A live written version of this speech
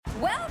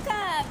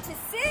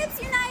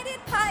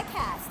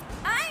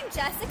I'm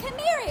Jessica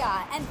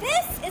Marriot, and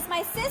this is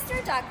my sister,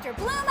 Dr.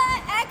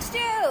 Bluma and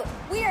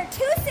We are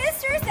two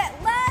sisters that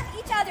love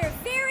each other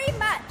very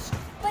much,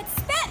 but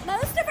spent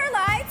most of our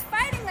lives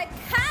fighting like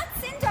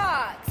cats and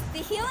dogs. The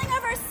healing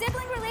of our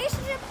sibling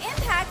relationship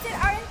impacted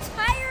our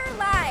entire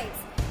lives.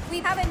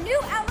 We have a new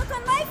outlook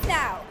on life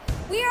now.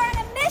 We are on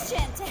a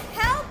mission to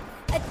help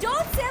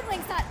adult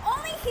siblings not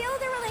only heal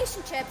their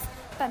relationships,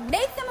 but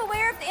make them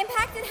aware of the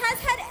impact it has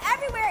had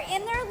everywhere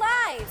in their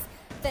lives.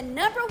 The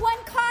number one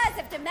cause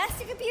of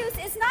domestic abuse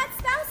is not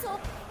spousal,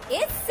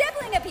 it's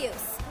sibling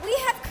abuse. We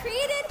have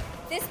created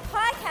this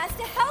podcast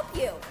to help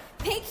you,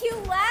 make you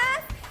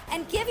laugh,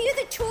 and give you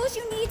the tools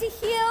you need to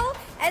heal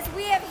as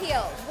we have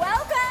healed.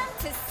 Welcome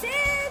to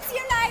Sibz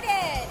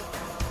United.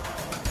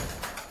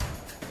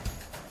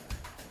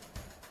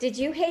 Did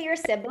you hate your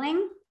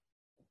sibling?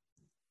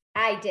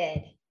 I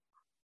did.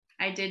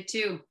 I did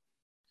too.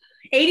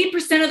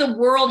 80% of the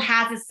world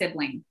has a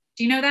sibling.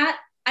 Do you know that?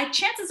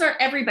 Chances are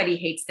everybody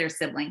hates their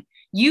sibling.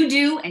 You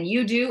do, and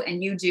you do,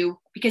 and you do,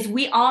 because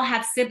we all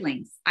have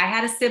siblings. I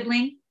had a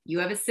sibling. You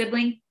have a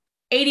sibling.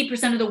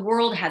 80% of the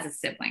world has a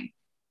sibling.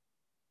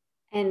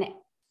 And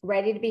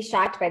ready to be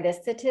shocked by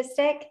this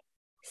statistic?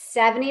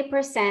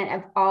 70%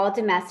 of all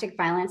domestic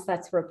violence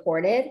that's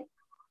reported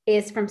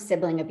is from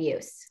sibling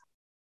abuse.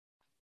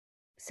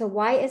 So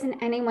why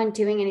isn't anyone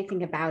doing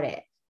anything about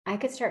it? I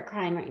could start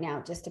crying right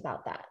now just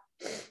about that.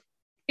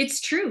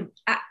 It's true.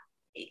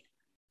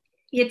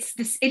 It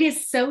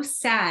is so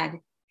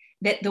sad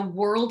that the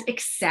world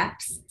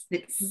accepts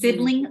that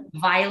sibling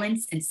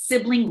violence and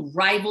sibling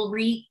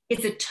rivalry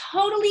is a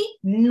totally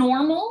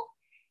normal,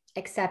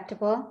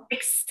 acceptable,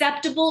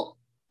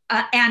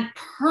 and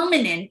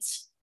permanent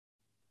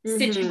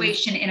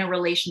situation in a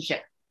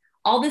relationship.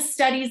 All the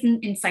studies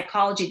in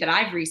psychology that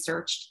I've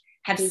researched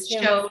have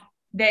shown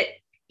that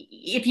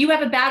if you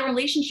have a bad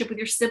relationship with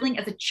your sibling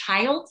as a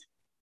child,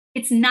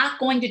 it's not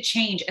going to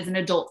change as an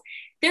adult.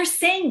 They're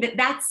saying that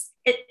that's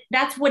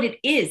what it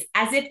is,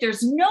 as if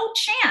there's no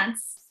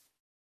chance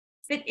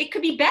that it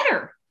could be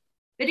better,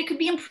 that it could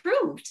be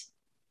improved.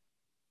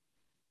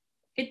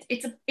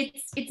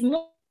 It's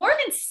more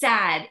than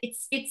sad.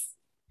 It's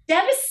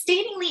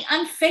devastatingly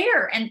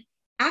unfair and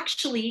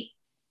actually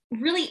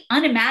really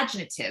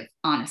unimaginative,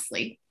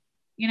 honestly.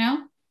 You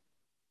know,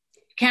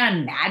 can't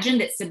imagine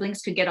that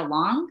siblings could get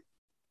along.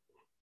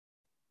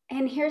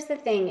 And here's the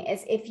thing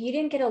is, if you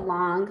didn't get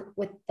along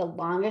with the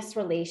longest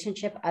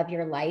relationship of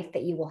your life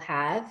that you will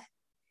have,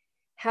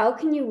 how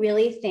can you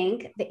really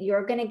think that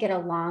you're going to get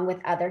along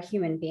with other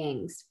human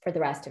beings for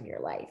the rest of your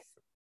life?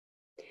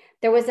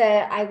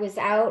 I was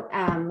out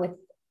with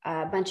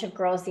a bunch of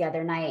girls the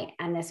other night,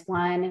 and this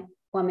one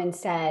woman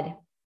said,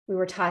 we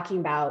were talking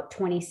about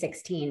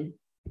 2016.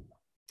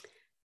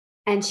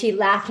 And she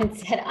laughed and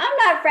said, I'm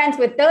not friends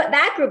with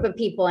that group of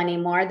people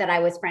anymore that I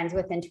was friends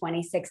with in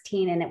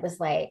 2016. And it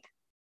was like,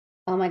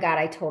 oh my God,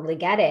 I totally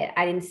get it.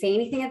 I didn't say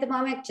anything at the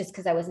moment just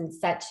because I was in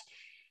such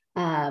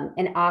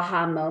an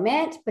aha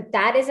moment, but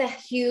that is a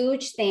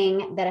huge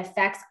thing that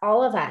affects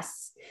all of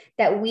us,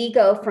 that we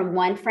go from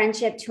one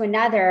friendship to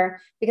another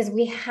because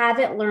we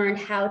haven't learned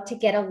how to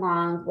get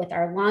along with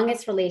our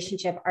longest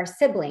relationship, our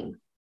sibling.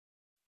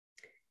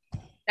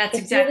 That's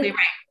exactly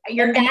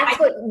right. That's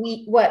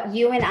what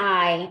you and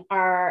I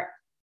are,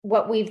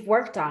 what we've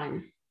worked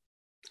on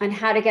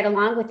how to get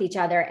along with each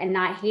other and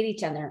not hate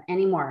each other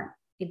anymore.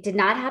 It did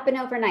not happen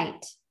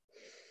overnight.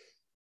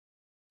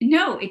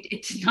 No,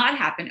 it did not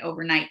happen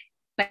overnight,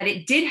 but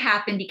it did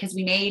happen because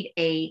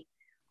we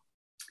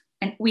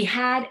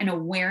had an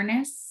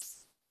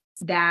awareness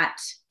that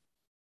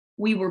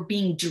we were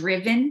being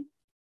driven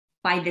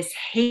by this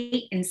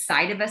hate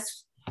inside of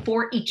us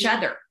for each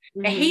other.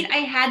 The hate I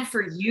had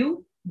for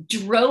you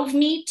drove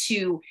me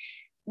to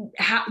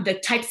the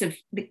types of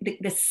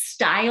the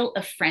style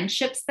of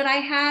friendships that I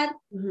had.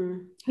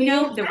 You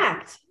know,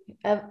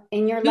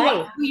 in your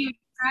life.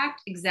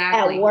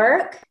 Exactly. At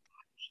work,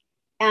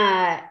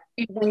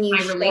 when you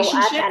show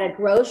up at a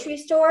grocery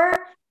store,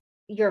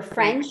 your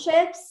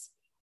friendships,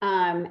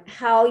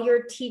 how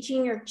you're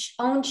teaching your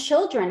own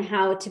children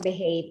how to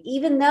behave,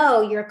 even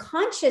though you're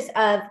conscious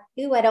of,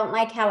 ooh, I don't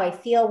like how I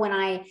feel when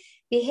I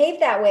behave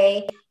that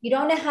way. You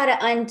don't know how to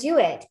undo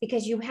it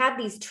because you have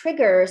these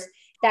triggers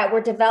that were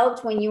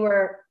developed when you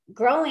were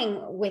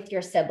growing with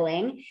your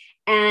sibling,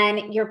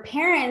 and your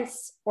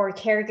parents or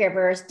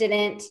caregivers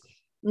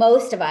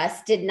most of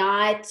us did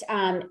not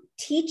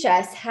teach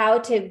us how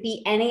to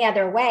be any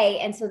other way.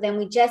 And so then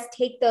we just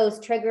take those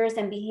triggers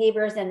and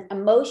behaviors and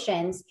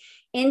emotions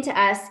into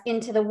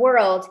the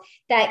world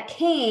that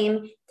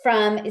came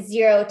from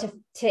 0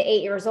 to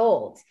 8 years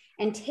old,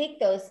 and take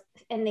those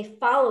and they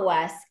follow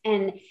us.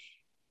 And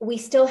we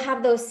still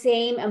have those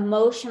same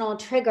emotional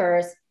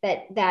triggers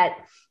that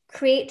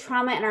create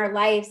trauma in our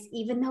lives,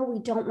 even though we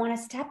don't want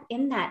to step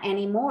in that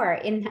anymore,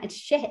 in that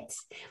shit.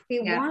 We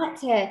want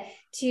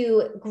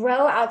to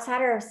grow outside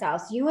of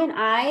ourselves. You and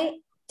I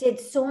did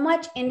so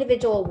much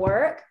individual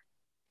work,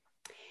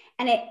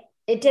 and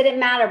it didn't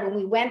matter when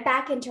we went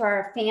back into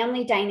our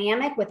family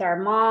dynamic with our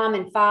mom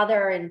and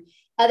father and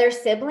other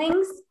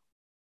siblings.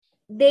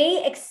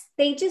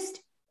 they just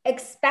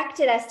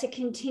expected us to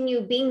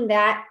continue being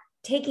that,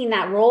 taking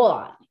that role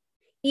on,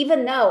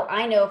 even though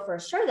I know for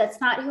sure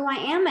that's not who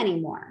I am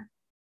anymore.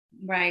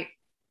 Right.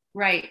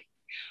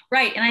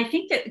 And I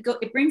think that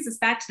it brings us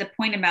back to the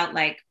point about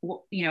like,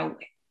 you know,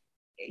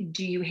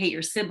 do you hate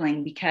your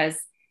sibling? Because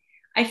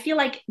I feel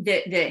like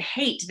the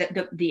hate,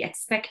 the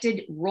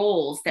expected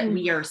roles that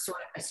we are sort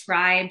of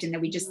ascribed and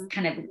that we just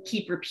kind of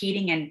keep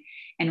repeating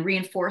and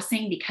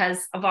reinforcing because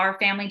of our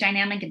family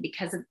dynamic and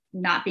because of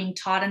not being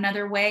taught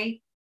another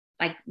way,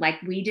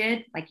 like we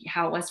did, like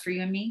how it was for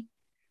you and me.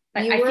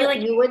 But I feel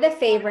like you were the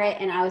favorite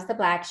and I was the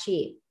black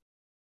sheep.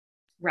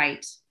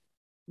 Right.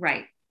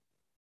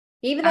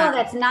 Even though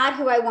that's not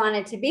who I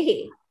wanted to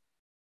be.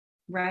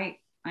 Right.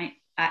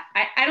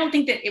 I don't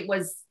think that it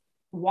was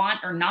want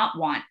or not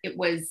want. It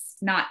was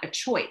not a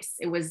choice.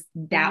 It was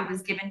that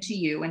was given to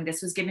you and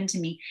this was given to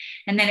me.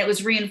 And then it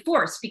was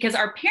reinforced because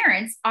our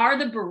parents are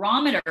the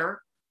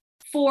barometer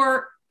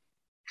for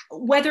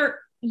whether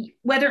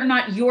or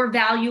not you're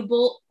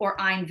valuable or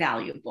I'm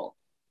valuable.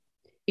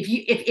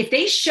 If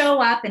they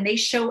show up and they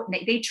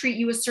treat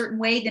you a certain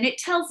way, then it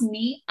tells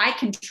me I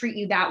can treat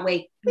you that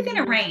way within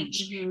a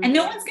range, and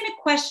no one's going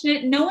to question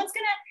it. No one's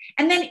going to,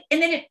 and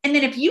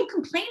then if you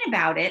complain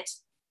about it,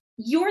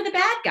 you're the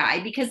bad guy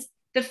because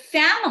the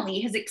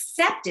family has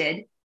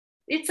accepted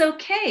it's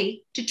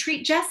okay to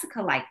treat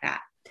Jessica like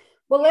that.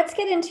 Well, let's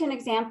get into an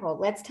example.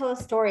 Let's tell a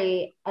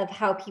story of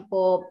how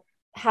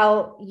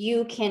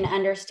you can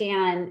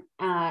understand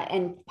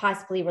and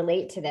possibly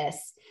relate to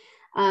this.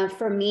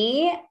 For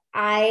me,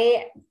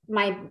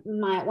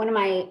 one of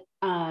my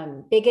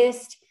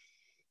biggest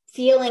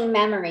feeling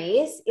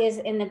memories is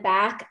in the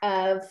back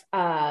of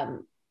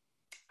our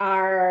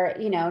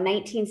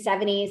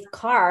 1970s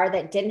car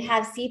that didn't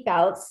have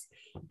seatbelts.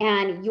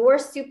 And your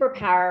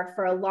superpower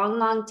for a long,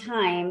 long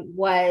time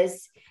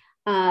was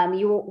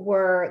you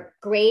were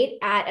great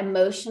at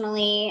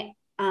emotionally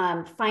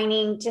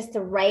finding just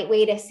the right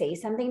way to say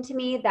something to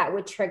me that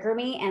would trigger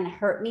me and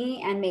hurt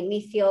me and make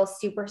me feel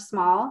super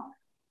small.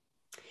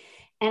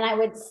 And I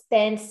would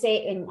then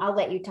say, and I'll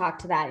let you talk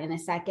to that in a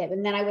second.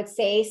 And then I would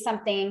say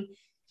something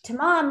to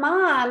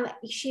mom,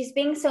 she's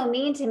being so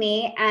mean to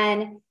me.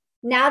 And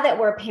now that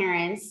we're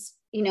parents,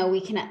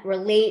 we can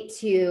relate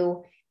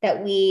to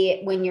that.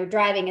 When you're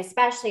driving,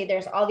 especially,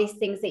 there's all these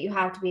things that you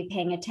have to be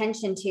paying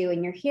attention to,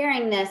 and you're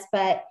hearing this,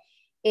 but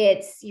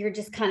you're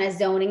just kind of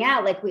zoning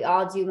out like we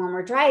all do when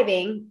we're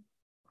driving.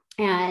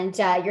 And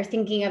you're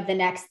thinking of the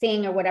next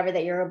thing or whatever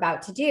that you're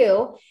about to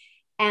do.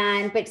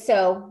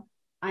 So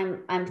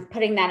I'm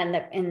putting that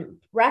in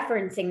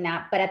referencing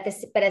that, but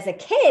as a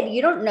kid,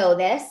 you don't know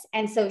this.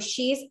 And so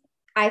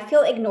I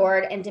feel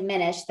ignored and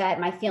diminished,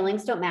 that my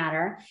feelings don't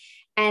matter.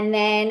 And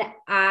then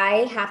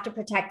I have to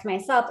protect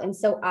myself. And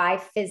so I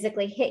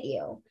physically hit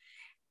you.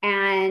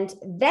 And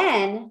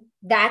then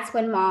that's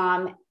when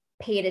mom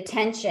paid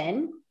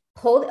attention,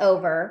 pulled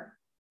over,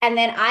 and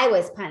then I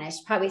was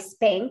punished, probably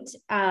spanked,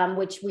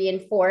 which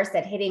reinforced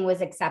that hitting was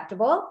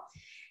acceptable.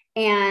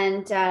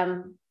 And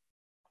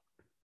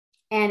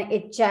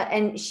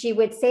she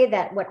would say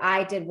that what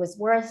I did was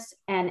worse.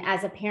 And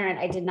as a parent,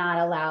 I did not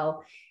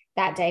allow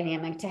that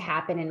dynamic to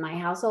happen in my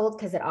household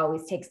because it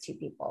always takes two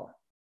people.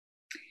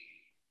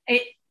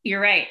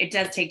 You're right. It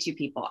does take two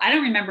people. I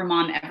don't remember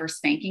mom ever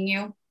spanking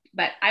you,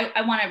 but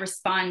I want to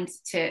respond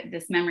to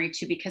this memory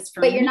too, because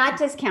you're not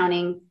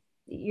discounting.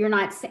 You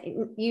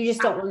just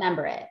don't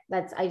remember it.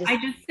 I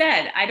just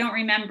said, I don't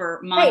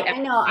remember mom. Right. I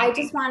know. I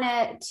just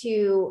wanted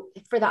to,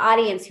 for the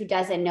audience who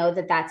doesn't know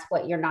that's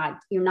what you're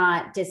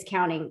not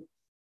discounting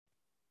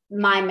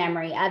my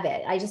memory of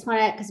it. I just want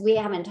to, because we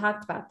haven't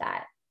talked about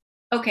that.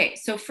 Okay.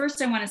 So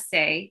first I want to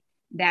say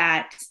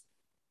that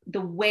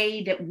the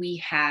way that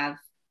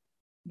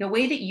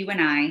you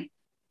and I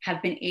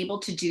have been able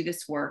to do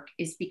this work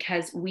is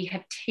because we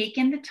have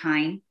taken the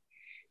time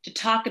to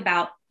talk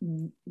about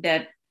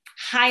the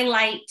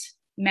highlight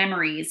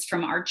memories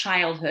from our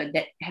childhood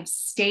that have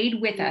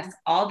stayed with us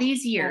all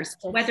these years,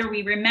 whether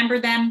we remember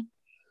them,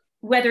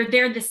 whether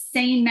they're the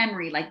same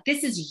memory, like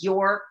this is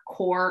your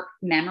core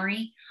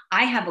memory.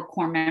 I have a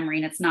core memory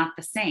and it's not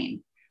the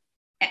same.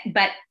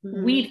 But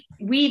when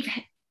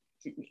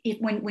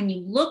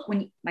you look,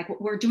 like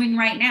what we're doing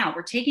right now,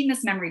 we're taking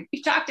this memory.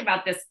 We've talked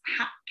about this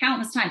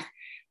countless times,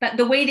 but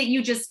the way that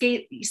you just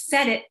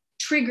said it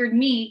triggered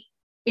me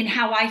in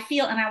how I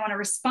feel, and I want to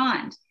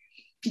respond.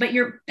 But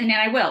you're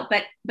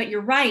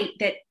right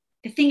that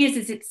the thing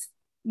is it's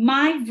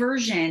my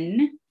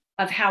version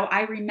of how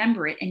I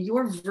remember it and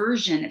your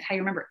version of how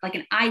you remember it, like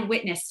an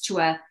eyewitness to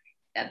a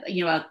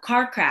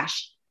car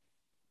crash.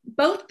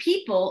 Both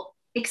people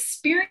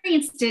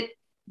experienced it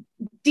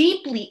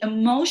deeply,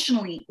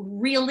 emotionally,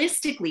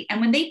 realistically.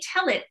 And when they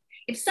tell it,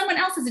 if someone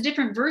else has a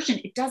different version,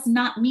 it does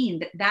not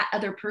mean that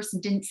other person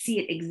didn't see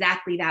it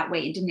exactly that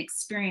way. It didn't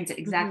experience it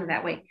exactly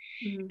that way.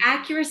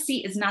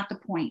 Accuracy is not the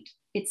point.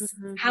 It's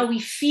how we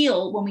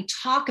feel when we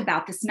talk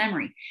about this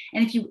memory.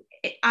 And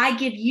I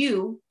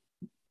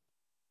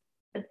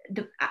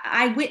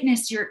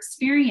witness your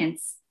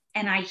experience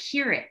and I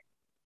hear it.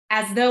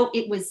 as though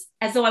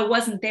I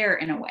wasn't there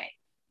in a way.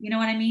 You know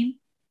what I mean?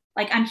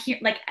 Like I'm here,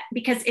 like,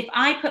 because if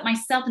I put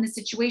myself in a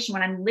situation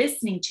when I'm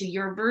listening to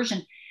your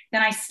version,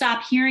 then I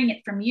stop hearing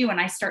it from you and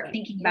I start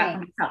thinking about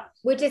myself.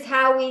 Which is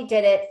how we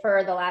did it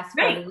for the last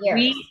 40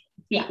 years.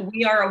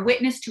 We are a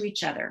witness to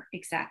each other.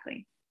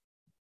 Exactly.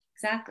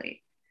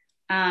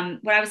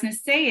 What I was going to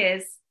say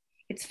is,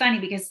 it's funny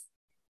because,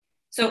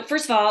 so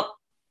first of all,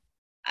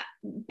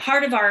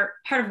 part of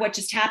what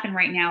just happened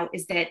right now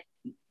is that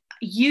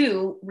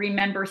you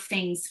remember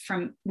things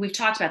from, we've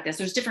talked about this,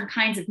 there's different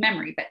kinds of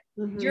memory, but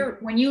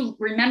when you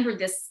remember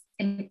this,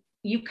 and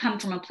you come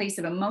from a place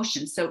of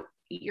emotion, so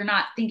you're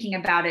not thinking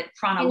about it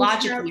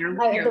chronologically.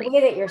 The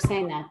way that you're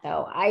saying that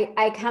though,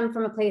 I come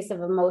from a place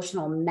of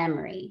emotional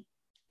memory.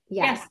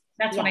 Yes,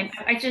 that's what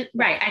I just,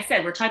 right. I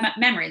said, we're talking about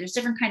memory. There's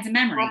different kinds of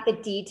memory. Not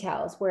the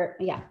details where,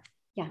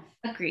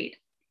 Agreed.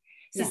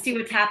 So see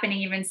what's happening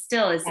even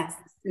still is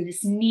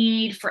this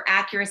need for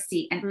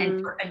accuracy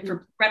and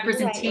for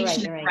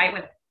representation.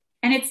 Right.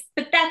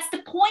 But that's the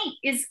point,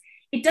 is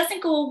it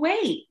doesn't go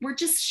away. We're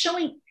just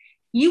showing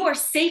you are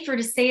safer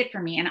to say it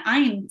for me, and I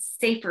am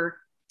safer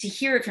to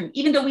hear it from you,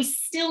 even though we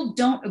still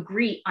don't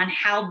agree on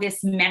how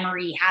this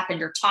memory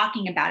happened or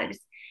talking about it.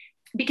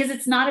 Because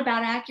it's not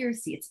about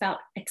accuracy. It's about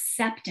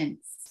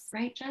acceptance.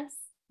 Right, Jess?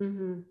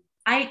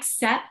 I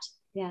accept.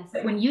 Yes.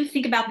 But when you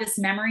think about this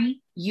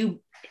memory,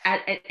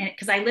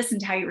 because I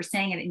listened to how you were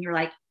saying it, and you're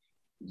like,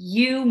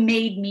 you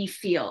made me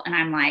feel, and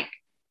I'm like,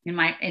 in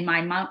my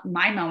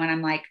moment,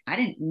 I'm like, I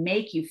didn't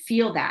make you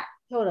feel that.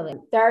 Totally.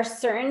 There are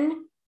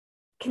certain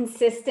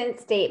consistent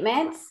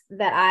statements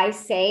that I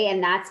say,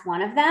 and that's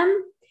one of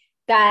them,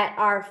 that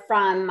are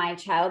from my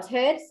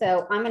childhood.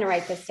 So I'm going to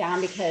write this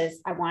down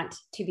because I want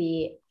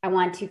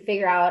to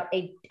figure out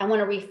I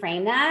want to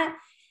reframe that.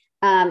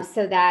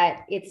 So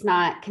that it's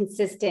not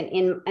consistent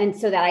and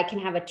so that I can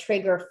have a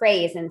trigger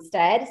phrase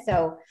instead.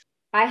 So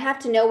I have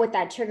to know what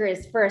that trigger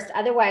is first.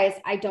 Otherwise,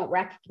 I don't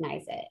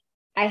recognize it.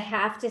 I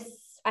have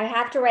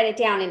to write it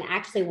down and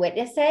actually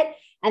witness it.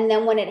 And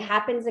then when it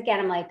happens again,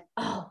 I'm like,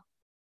 oh,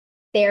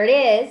 there it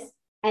is.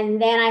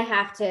 And then I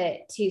have to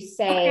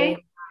say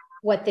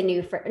what the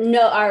new,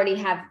 I already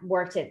have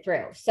worked it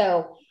through.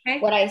 So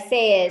what I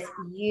say is,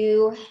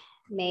 you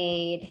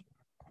made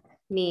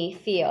me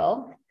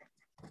feel.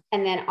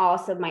 And then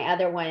also my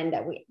other one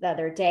the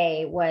other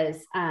day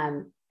was,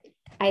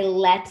 I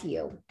let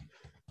you.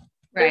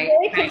 Right.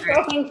 Very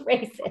controlling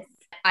phrases.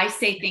 I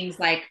say things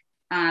like,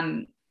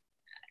 I'll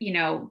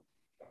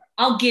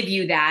give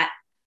you that.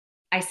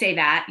 I say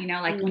that,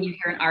 like when you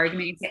hear an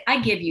argument, you say, I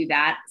give you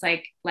that. It's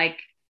like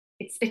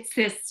it's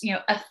this,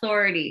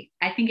 authority.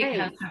 I think it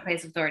comes from a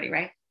place of authority,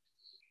 right?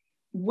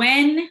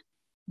 When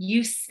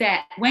you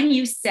said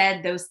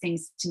those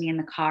things to me in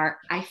the car,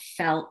 I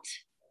felt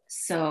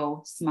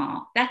so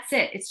small. That's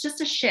it. It's just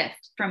a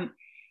shift from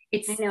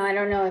I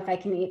don't know if I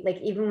can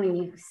even when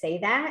you say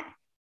that,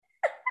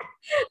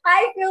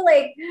 I feel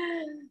like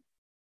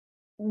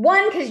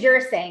because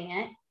you're saying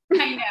it.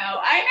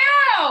 I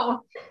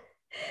know.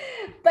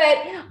 But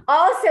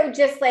also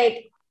just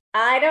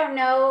I don't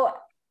know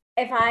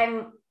if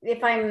I'm,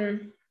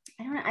 I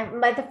don't know.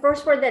 Like the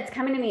first word that's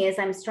coming to me is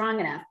I'm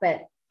strong enough,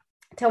 but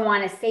to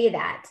want to say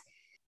that,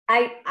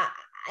 I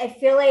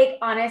feel like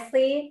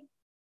honestly,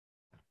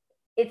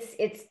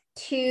 it's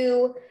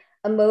two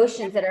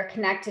emotions that are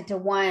connected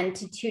to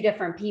two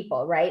different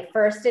people, right?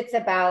 First, it's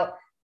about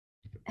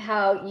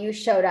how you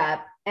showed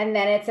up, and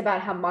then it's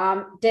about how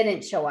mom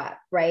didn't show up,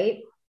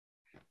 right?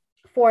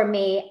 For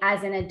me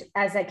as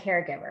a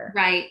caregiver.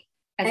 Right.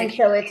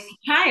 So it's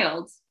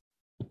child.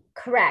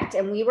 Correct.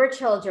 And we were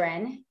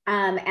children,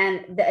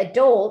 and the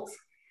adults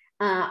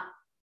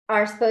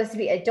are supposed to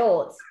be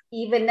adults,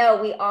 even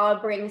though we all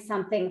bring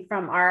something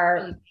from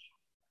our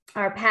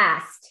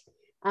past.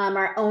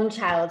 Our own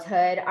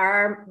childhood,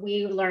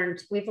 we've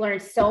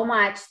learned so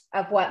much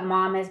of what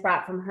mom has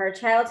brought from her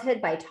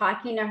childhood by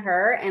talking to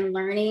her and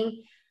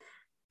learning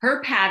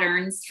her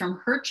patterns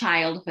from her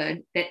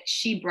childhood that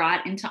she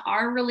brought into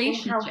our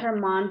relationship. And how her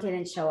mom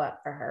didn't show up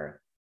for her.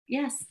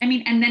 Yes. I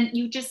mean, and then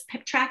you just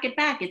track it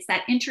back. It's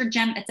that it's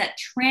that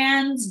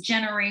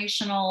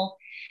transgenerational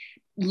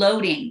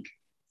loading,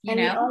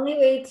 the only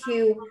way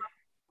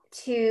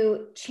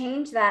to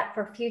change that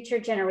for future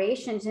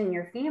generations in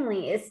your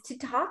family is to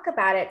talk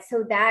about it,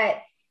 so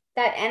that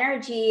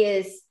energy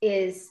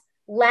is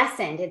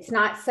lessened. It's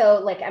not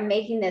so like I'm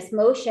making this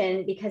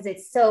motion because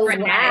it's so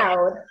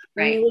loud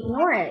and you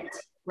ignore it.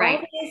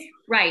 Right.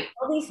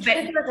 All these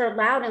triggers are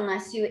loud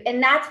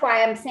and that's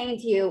why I'm saying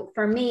to you,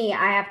 for me,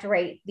 I have to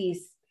write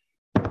these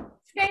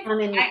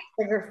common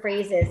trigger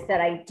phrases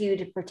that I do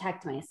to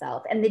protect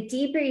myself. And the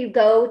deeper you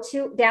go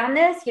down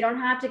this, you don't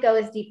have to go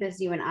as deep as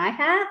you and I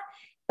have.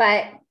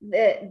 But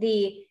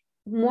the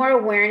more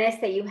awareness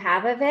that you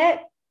have of it,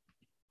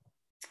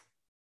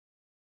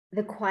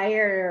 the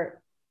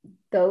quieter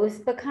those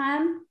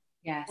become.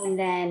 Yes. And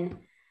then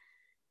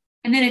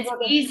it's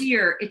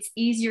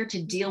easier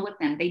to deal with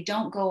them. They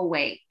don't go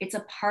away. It's a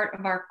part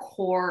of our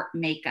core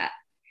makeup.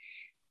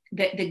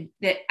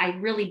 That I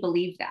really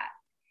believe that.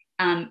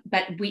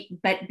 But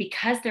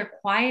because they're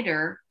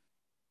quieter,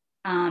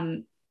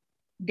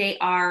 they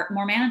are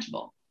more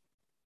manageable.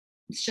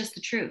 It's just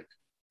the truth.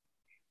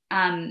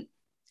 And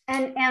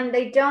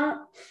they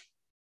don't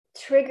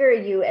trigger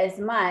you as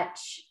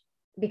much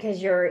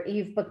because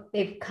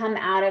they've come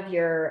out of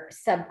your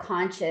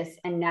subconscious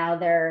and now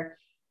they're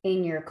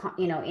in your,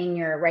 in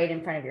your right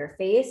in front of your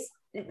face,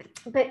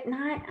 but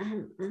not,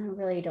 I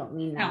really don't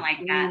mean that. I don't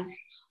like that.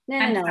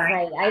 No,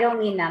 right. I don't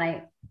mean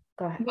that.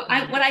 Go ahead.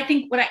 I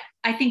think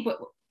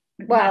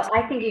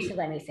you should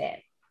let me say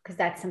it, because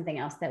that's something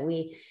else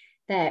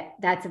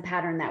that's a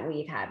pattern that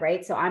we've had.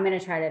 Right. So I'm going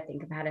to try to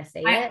think of how to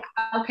say it.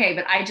 Okay.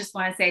 But I just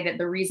want to say that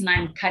the reason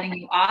I'm cutting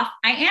you off,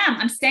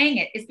 I'm saying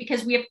it is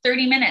because we have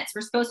 30 minutes.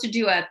 We're supposed to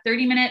do a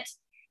 30-minute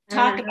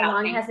talk about how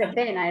long has it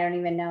been? I don't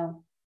even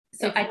know.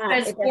 So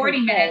it says 40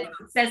 minutes.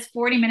 It says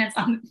 40 minutes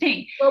on the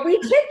thing. Well, we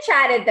chit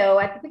chatted though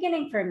at the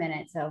beginning for a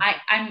minute. So all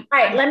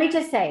right. Let me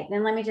just say,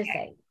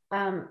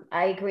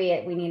 I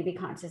agree. We need to be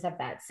conscious of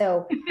that.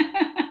 So,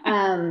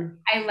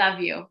 I love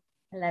you.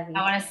 I love you.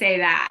 I want to say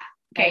that.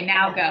 Okay,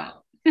 now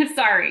go.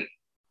 Sorry.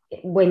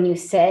 When you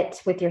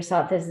sit with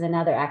yourself, this is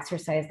another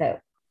exercise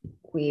that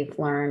we've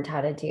learned how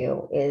to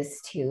do,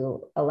 is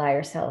to allow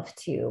yourself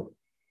to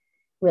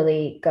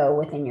really go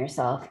within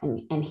yourself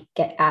and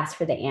ask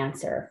for the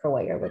answer for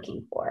what you're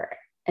looking for,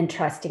 and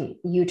trusting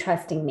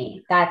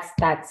me. That's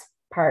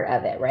part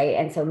of it. Right.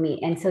 And so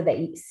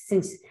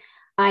since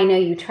I know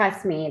you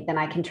trust me, then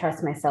I can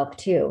trust myself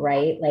too.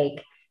 Right.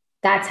 Like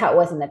that's how it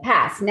was in the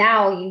past.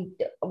 Now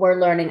we're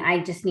learning, I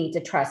just need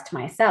to trust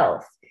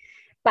myself.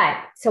 But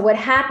so what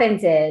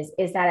happens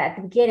is that at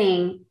the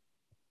beginning,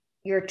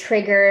 your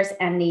triggers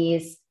and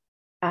these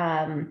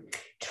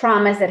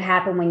traumas that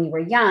happen when you were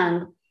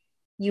young,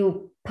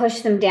 you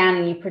push them down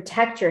and you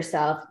protect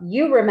yourself.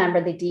 You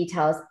remember the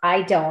details.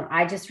 I don't.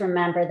 I just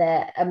remember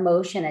the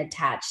emotion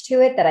attached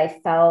to it, that I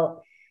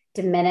felt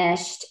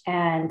diminished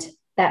and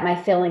that my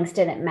feelings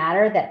didn't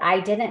matter, that I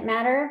didn't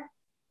matter.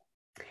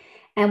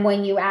 And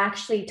when you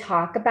actually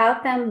talk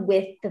about them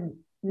with the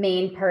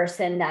main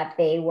person that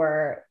they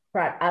were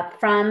brought up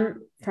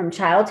from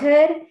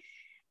childhood,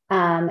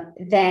 then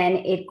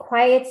it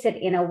quiets it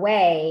in a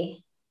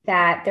way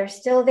that they're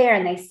still there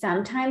and they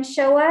sometimes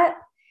show up,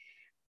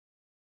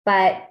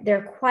 but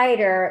they're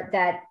quieter,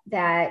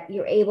 that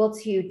you're able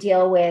to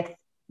deal with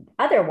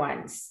other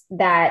ones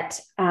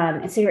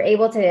and so you're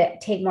able to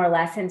take more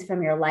lessons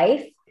from your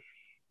life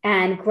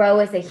and grow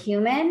as a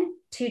human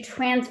to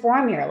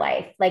transform your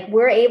life. Like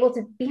we're able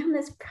to be on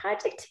this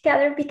project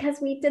together because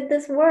we did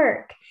this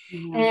work.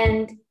 Mm-hmm.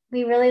 And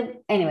we really,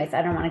 anyways,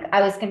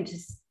 I was going to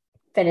just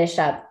finish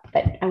up,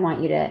 but I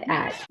want you to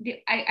add.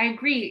 I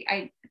agree.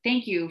 I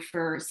thank you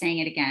for saying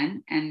it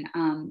again. And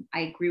I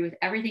agree with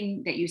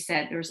everything that you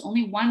said. There's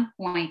only one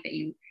point that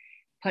you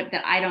put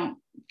that I don't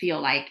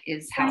feel like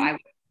is how I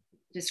would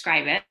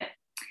describe it,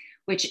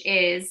 which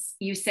is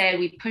you said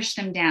we push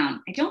them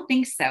down. I don't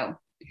think so.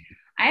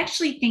 I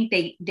actually think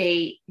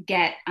they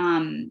get,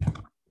 I'm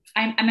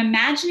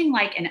imagining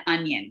like an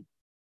onion.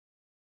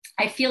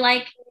 I feel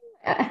like.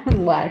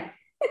 What?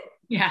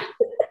 Yeah.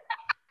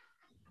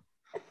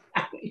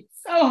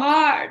 It's so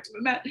hard.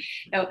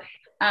 No,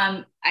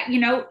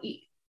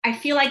 I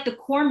feel like the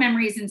core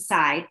memory is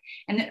inside,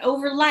 and then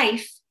over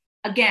life,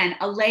 again,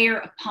 a layer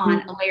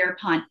upon a layer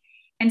upon.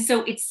 And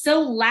so it's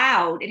so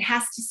loud, it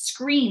has to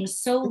scream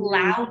so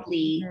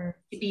loudly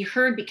to be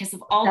heard because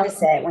of all this.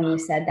 It when you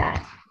said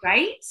that.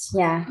 Right?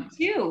 Yeah. Me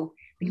too.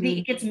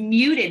 It gets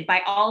muted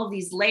by all of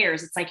these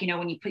layers. It's like,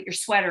 when you put your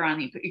sweater on,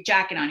 you put your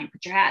jacket on, you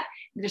put your hat,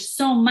 there's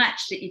so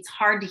much that it's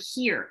hard to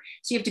hear.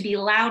 So you have to be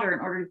louder in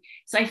order.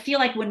 So I feel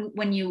like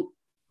when you,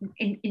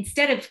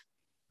 instead of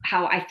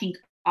how I think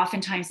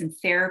oftentimes in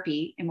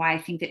therapy, and why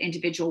I think that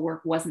individual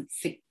work wasn't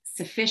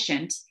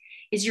sufficient,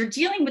 is you're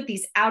dealing with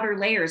these outer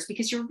layers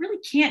because you really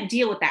can't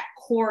deal with that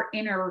core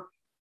inner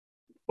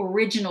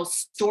original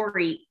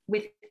story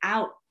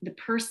without the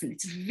person.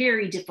 It's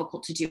very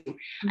difficult to do.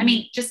 Mm-hmm. I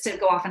mean, just to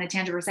go off on a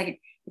tangent for a second,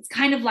 it's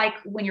kind of like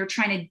when you're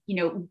trying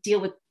to,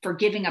 deal with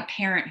forgiving a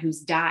parent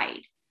who's died.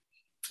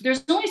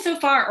 There's only so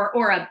far,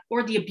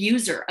 or the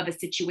abuser of a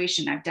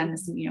situation. I've done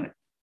this in,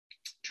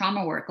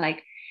 trauma work.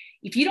 Like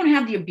if you don't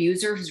have the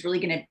abuser who's really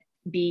going to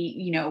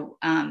be,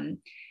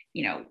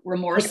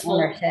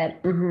 remorseful,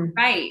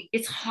 right?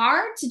 It's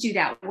hard to do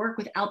that work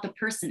without the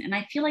person. And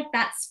I feel like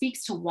that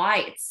speaks to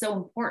why it's so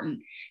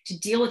important to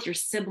deal with your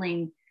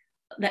sibling,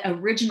 the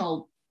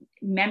original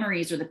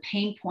memories or the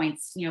pain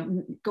points,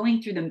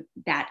 going through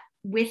that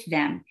with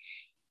them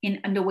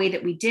in the way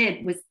that we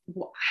did, was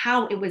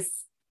how it was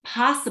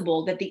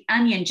possible that the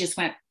onion just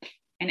went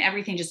and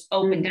everything just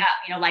opened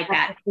up, like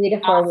that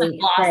awesome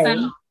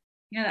blossom,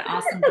 that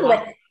awesome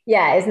blossom.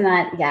 Yeah, isn't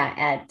that,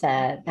 at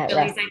that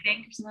Chili's, I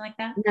think, or something like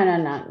that?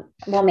 No.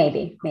 Well,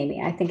 maybe.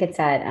 I think it's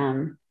at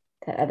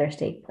that other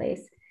steak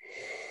place.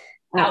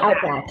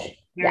 Outback.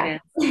 Yeah.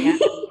 Yeah.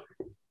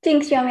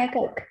 Jinx, you owe me a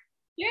Coke.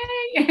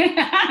 Yay!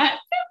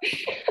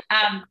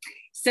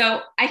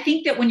 So I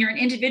think that when you're in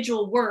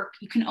individual work,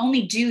 you can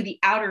only do the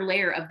outer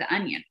layer of the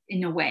onion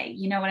in a way.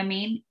 You know what I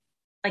mean?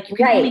 Like you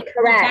can right, only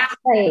correct,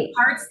 right.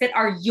 parts that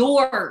are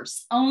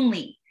yours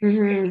only.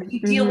 Mm-hmm, If you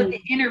deal with the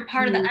inner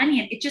part of the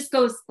onion, it just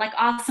goes like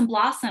awesome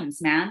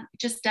blossoms, man. It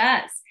just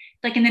does.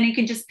 Like, and then you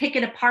can just pick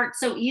it apart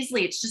so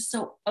easily. It's just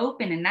so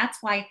open. And that's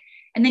why,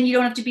 and then you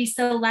don't have to be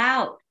so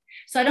loud.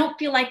 So I don't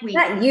feel like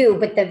not you,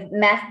 but the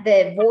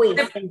voice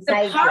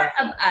inside the part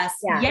you. of us.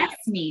 Yeah. Yes,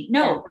 me.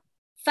 No,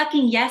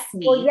 fucking yes,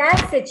 me. Well,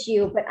 yes, it's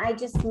you, but I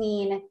just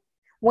mean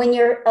when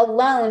you're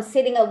alone,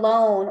 sitting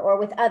alone or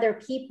with other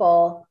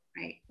people,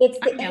 right. It's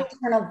the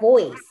internal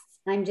voice.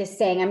 I'm just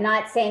saying, I'm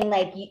not saying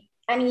like,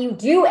 you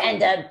do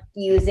end up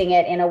using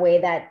it in a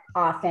way that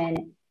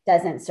often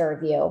doesn't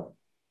serve you.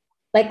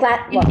 Like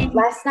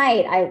last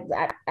night,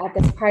 at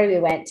this party we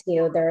went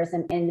to, there was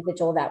an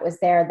individual that was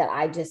there that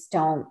I just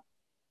don't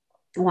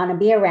want to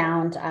be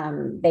around.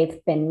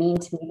 They've been mean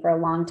to me for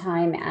a long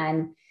time.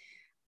 And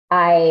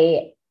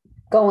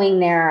going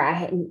there,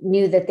 I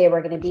knew that they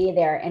were going to be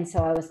there. And so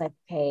I was like,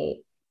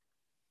 okay,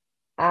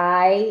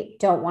 I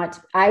don't want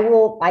to,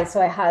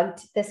 so I hugged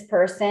this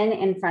person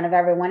in front of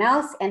everyone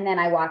else. And then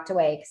I walked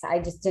away because I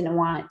just didn't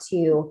want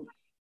to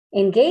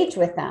engage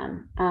with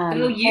them.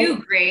 Go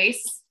you,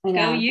 Grace.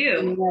 Go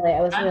you. Really,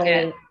 I was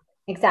really,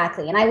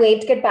 exactly. And I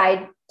waved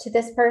goodbye to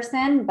this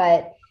person,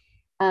 but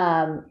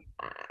that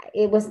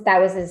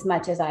was as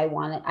much as I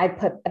wanted. I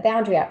put a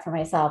boundary up for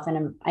myself,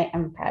 and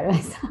I'm proud of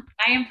myself.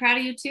 I am proud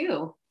of you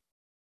too.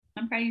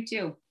 I'm proud of you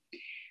too.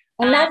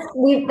 And that's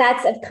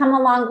come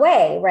a long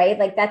way, right?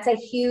 Like that's a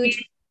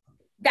huge.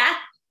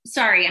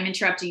 Sorry, I'm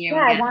interrupting you.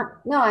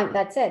 Yeah,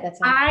 that's it. That's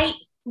it.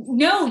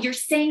 No, you're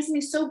saying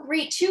something so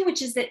great too,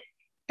 which is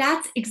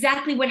that's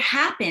exactly what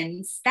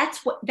happens.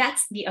 That's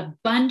the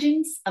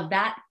abundance of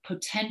that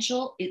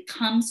potential. It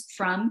comes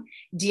from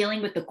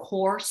dealing with the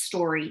core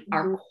story,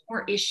 our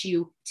core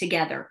issue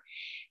together.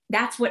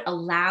 That's what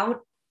allowed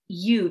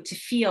you to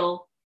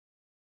feel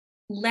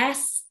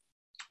less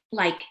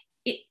like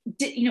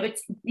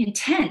it's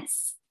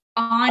intense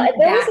on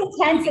there was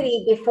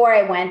intensity before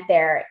I went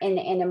there in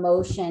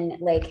emotion,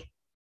 like,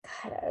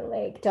 God,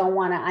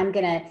 I'm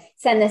going to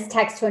send this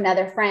text to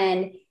another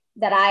friend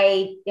that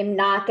I am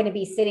not going to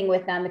be sitting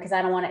with them because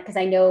I don't want it, because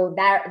I know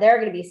that they're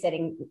going to be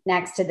sitting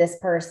next to this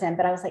person.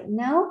 But I was like,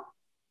 no,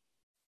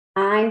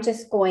 I'm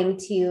just going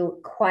to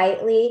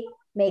quietly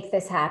make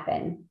this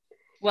happen.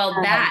 Well,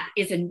 that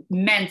is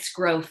immense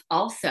growth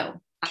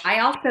also.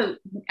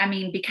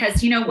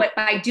 Because you know what,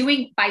 by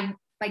doing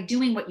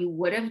what you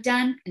would have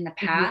done in the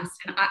past,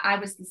 and I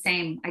was the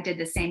same, I did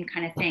the same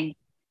kind of thing.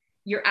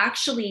 You're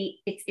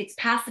actually, it's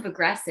passive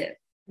aggressive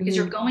because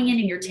you're going in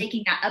and you're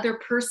taking that other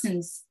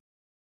person's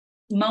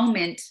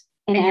moment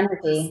and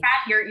energy.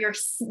 You're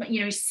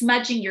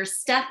smudging your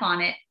stuff on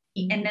it.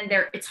 And then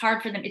it's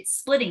hard for them. It's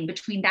splitting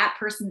between that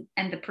person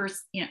and the person,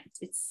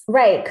 it's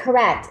right.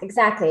 Correct.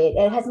 Exactly.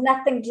 It has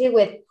nothing to do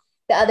with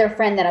the other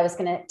friend that I was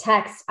going to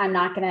text. I'm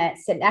not going to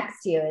sit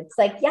next to you. It's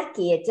like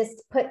yucky. It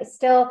just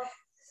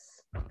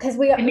because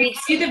it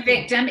makes you the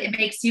victim. It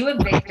makes you a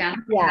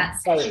victim in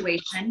that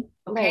situation.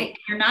 Right. Okay. Right.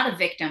 You're not a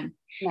victim.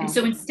 No. And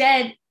so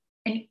instead,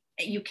 and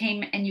you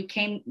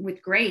came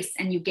with grace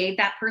and you gave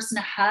that person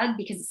a hug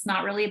because it's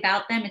not really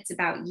about them. It's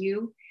about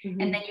you.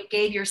 And then you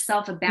gave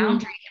yourself a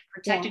boundary and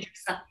protected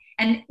yourself.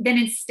 And then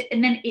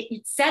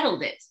it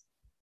settled it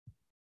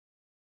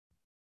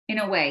in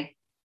a way.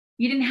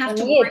 You didn't have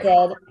to worry. It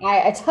did.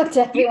 I talked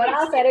to everyone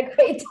else. I had a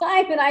great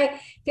time, and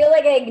I feel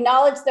like I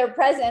acknowledged their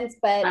presence,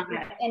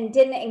 and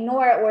didn't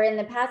ignore it. Where in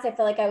the past, I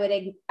feel like I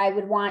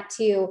would want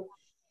to.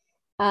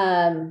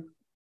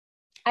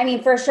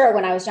 For sure,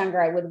 when I was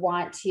younger, I would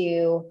want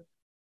to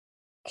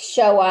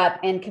show up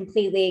and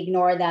completely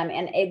ignore them,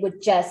 and it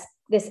would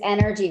this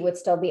energy would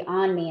still be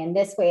on me. And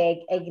this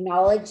way, I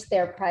acknowledge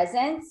their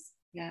presence.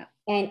 Yeah.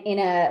 And in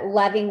a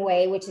loving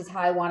way, which is how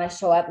I want to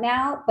show up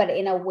now, but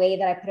in a way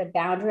that I put a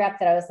boundary up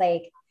that I was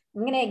like,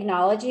 I'm going to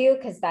acknowledge you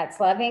because that's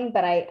loving,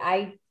 but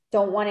I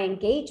don't want to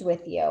engage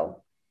with you.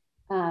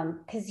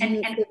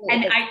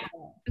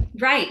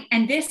 Right.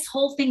 And this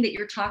whole thing that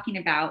you're talking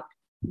about,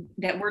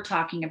 that we're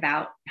talking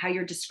about, how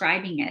you're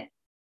describing it,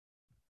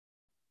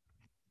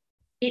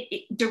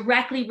 it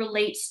directly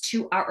relates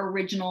to our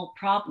original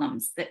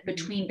problems that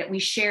we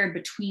shared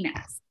between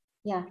us.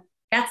 Yeah.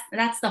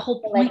 That's the whole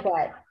point. Like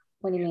what?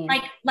 What do you mean?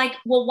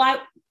 Well, why,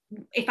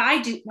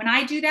 when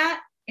I do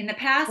that in the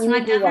past, when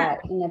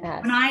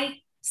I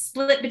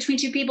split between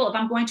two people, if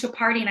I'm going to a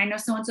party and I know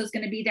so-and-so is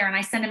going to be there and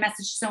I send a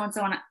message to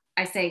so-and-so and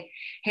I say,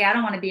 hey, I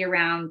don't want to be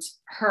around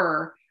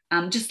her.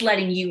 Just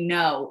letting you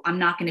know, I'm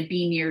not going to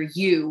be near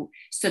you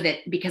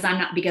because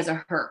of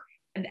her.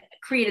 And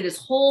created this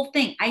whole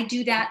thing. I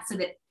do that so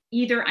that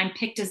either I'm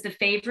picked as the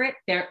favorite,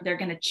 they're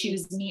going to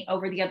choose me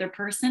over the other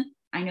person.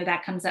 I know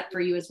that comes up for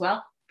you as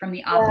well. From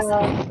the opposite.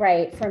 Well,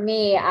 right. For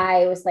me,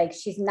 I was like,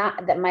 she's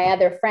not that my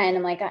other friend.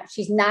 I'm like,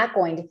 she's not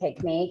going to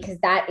pick me because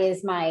that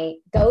is my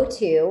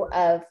go-to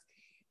of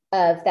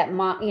that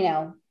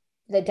mom,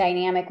 the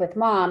dynamic with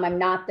mom. I'm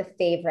not the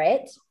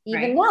favorite,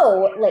 even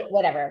though like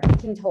whatever, we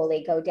can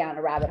totally go down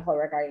a rabbit hole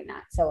regarding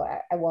that. So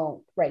I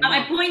won't right now.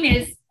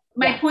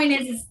 My point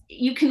is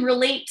you can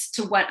relate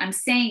to what I'm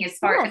saying as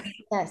far as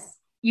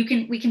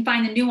we can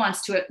find the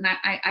nuance to it. And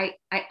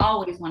I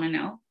always want to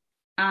know.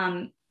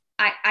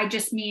 I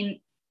just mean,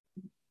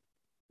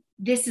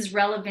 this is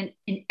relevant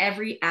in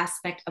every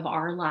aspect of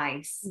our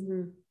lives.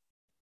 Mm-hmm.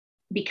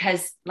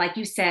 Because like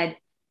you said,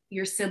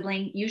 your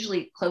sibling,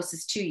 usually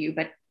closest to you,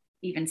 but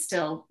even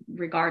still,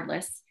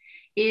 regardless,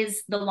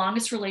 is the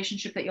longest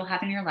relationship that you'll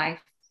have in your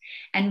life.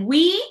 And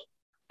we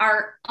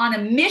are on a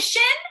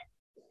mission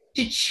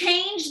to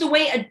change the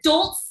way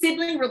adult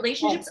sibling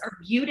relationships are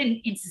viewed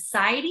in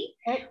society.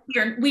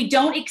 We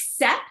don't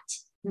accept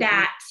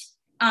that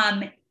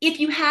if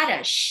you had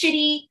a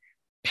shitty,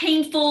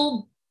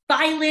 painful,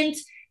 violent,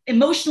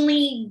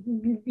 emotionally,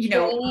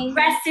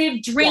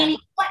 aggressive, draining,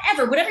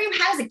 whatever you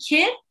had as a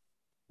kid,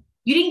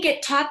 you didn't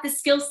get taught the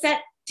skill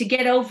set to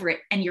get over it,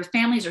 and your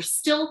families are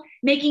still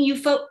making you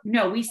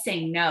no. We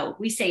say no.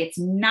 We say it's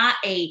not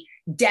a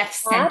death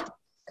sentence.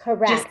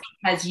 Correct. Just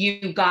because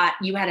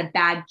you had a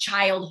bad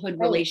childhood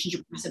relationship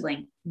with your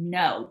sibling.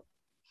 No,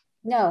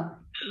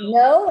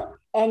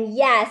 and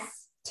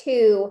yes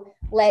to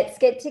let's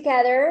get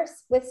together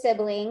with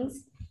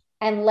siblings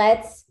and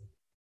let's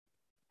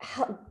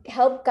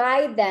help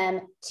guide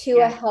them to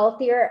a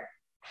healthier,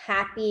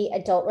 happy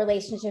adult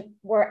relationship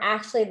where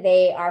actually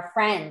they are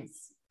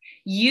friends.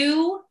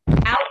 You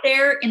out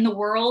there in the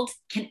world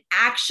can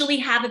actually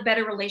have a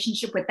better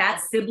relationship with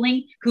that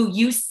sibling who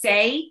you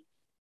say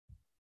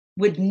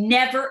would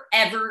never,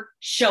 ever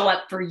show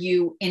up for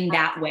you in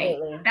that way.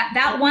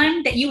 That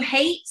one that you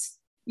hate,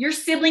 your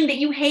sibling that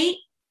you hate,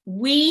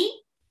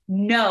 we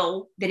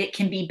know that it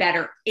can be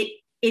better. It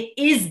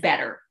is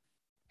better.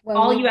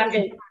 All you have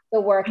to do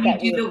the work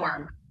that we do the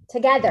work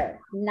together,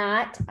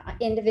 not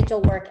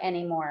individual work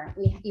anymore.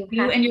 You have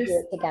to do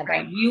it together.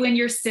 Right. You and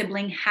your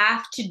sibling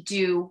have to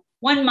do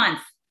 1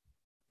 month.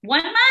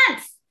 1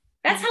 month.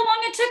 That's how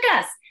long it took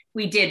us.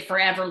 We did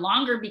forever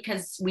longer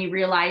because we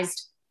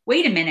realized,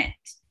 wait a minute,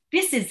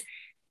 this is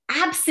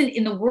absent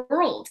in the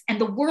world, and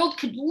the world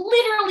could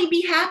literally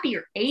be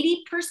happier.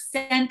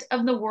 80%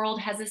 of the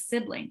world has a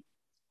sibling.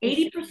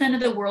 80%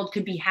 of the world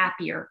could be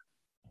happier.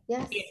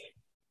 Yes. If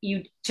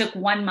you took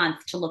 1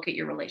 month to look at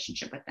your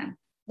relationship with them.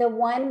 The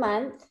 1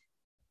 month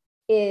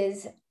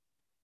is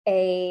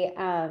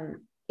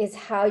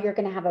how you're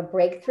going to have a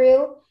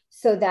breakthrough,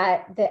 so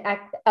that the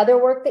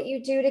other work that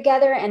you do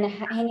together and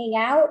hanging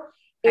out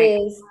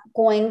is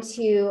going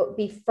to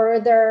be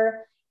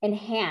further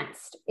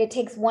enhanced. It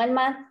takes 1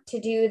 month to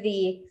do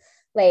the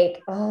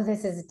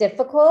this is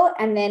difficult.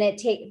 And then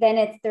it's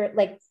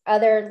like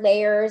other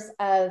layers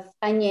of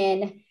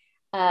onion,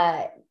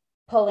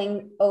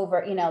 pulling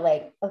over,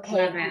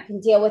 okay, you can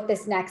deal with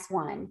this next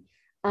one.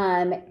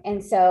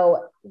 And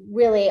so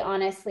really,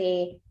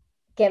 honestly,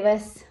 give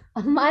us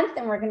a month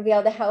and we're going to be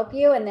able to help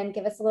you, and then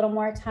give us a little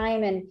more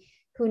time. And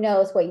who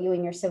knows what you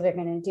and your sibling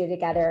are going to do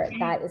together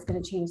that is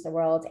going to change the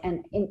world.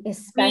 And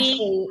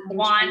especially we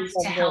want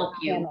to help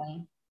you.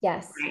 Family.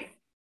 Yes. Right.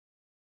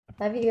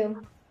 Love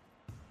you.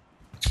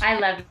 I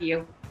love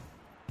you.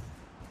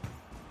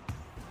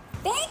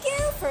 Thank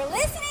you for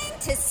listening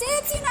to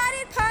Sibz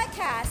United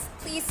Podcast.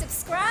 Please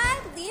subscribe,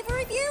 leave a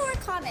review, or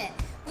comment.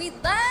 We'd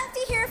love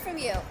to hear from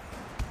you.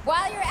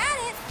 While you're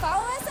at it,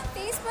 follow us on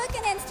Facebook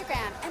and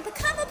Instagram and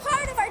become a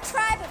part of our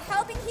tribe of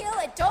helping heal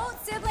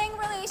adult sibling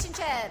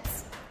relationships.